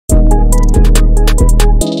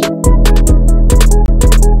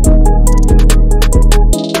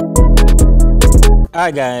Hi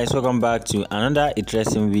guys, welcome back to another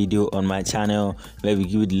interesting video on my channel where we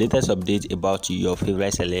give you the latest update about your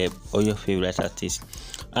favorite celeb or your favorite artist.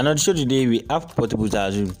 And on the show today we have Portable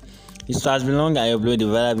Zazu. It has been long I uploaded a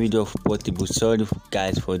viral video of Portable. Sorry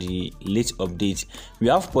guys for the late update. We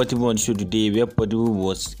have Portable on the show today where Portable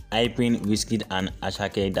was hyping Wizkid and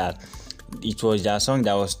Asake that it was their song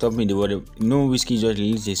that was stopping the world. Wizkid just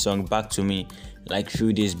released a song, Back to Me, like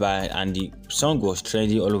few days back, and the song was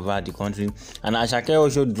trending all over the country. And Asake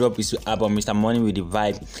also dropped his album Mr. Money with the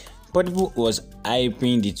Vibe. Portable was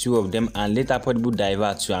hyping the two of them, and later Portable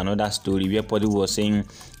diverted to another story where Portable was saying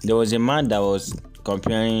there was a man that was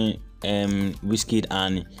comparing Wizkid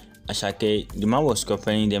and Asake. The man was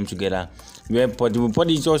comparing them together. Where it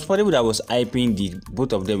was Portable that was hyping the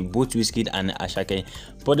both of them, both Wizkid and Asake.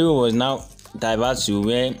 Portable was now diverted to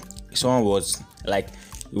where someone was like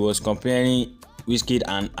he was comparing Wizkid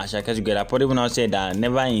and Asake together. Portable now said that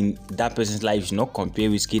never in that person's life you should not compare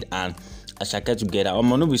Wizkid and Asake together.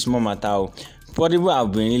 No be small matter. Portable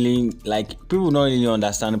have been really like people don't really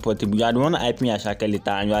understand Portable. You are the one hyping Asake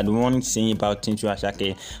later, and you are the one saying about things to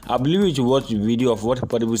Asake. I believe you should watch the video of what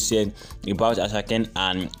Portable said about Asake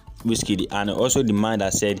and Wizkid, and also the man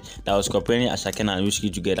that said that was comparing Asake and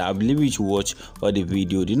Wizkid together. I believe you should watch all the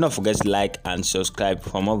video. Do not forget to like and subscribe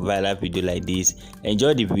for more viral video like this.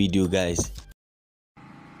 Enjoy the video, guys.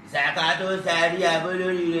 You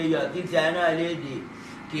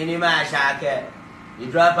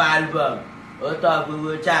drop album, talk we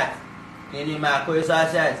will chat. Kini ma koi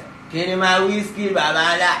success. Kini ma Wizkid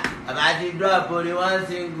babala. About the drop only one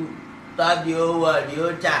single. Top the whole world, the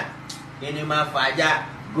whole chat. Kini ma faja,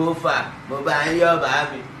 go far. Boba your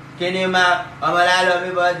baby. Kini ma Omala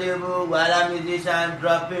me Portable, Wala musician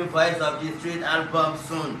dropping Voice of the Street album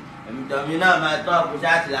soon. Domina my top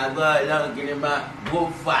chat la go along. Kini ma go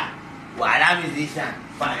far. Wala musician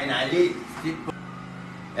finally.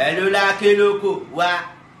 Hello la keloko wa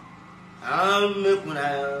make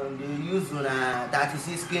una dey use una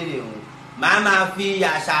 36 kini o. Mama fi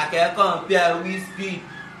Asake compare Wizkid.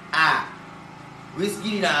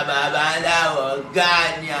 Wizkid na baba ńlá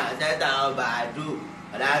ọ̀gá ni set àwọn Bàdó.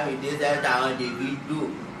 Olamide set àwọn Davido.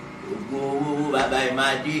 Ogun owó baba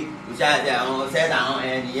Imade. Uṣàṣe àwọn set àwọn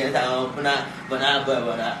ẹnìyẹn àwọn Burna Boy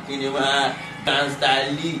kini wa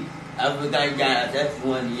Gangster Lee. African giant set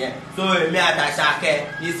one year. So me at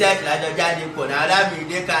Asake, he said like the daddy put now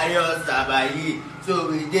Olamide carry us abayi. So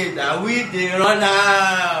we did and we dey run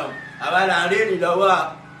now. Abala ready the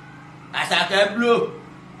work. Asake blow.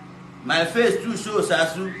 My face too show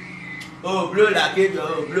sasu. Oh blow like it,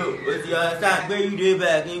 oh blow. But you understand where you dey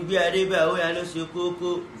back in be a dey back. Oh ya no se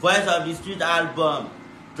koko. Voice of the Street album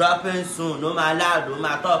dropping soon. No my loud, no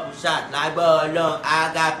my top shot. Like Ọlọ́run,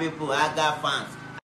 I got people, I got fans.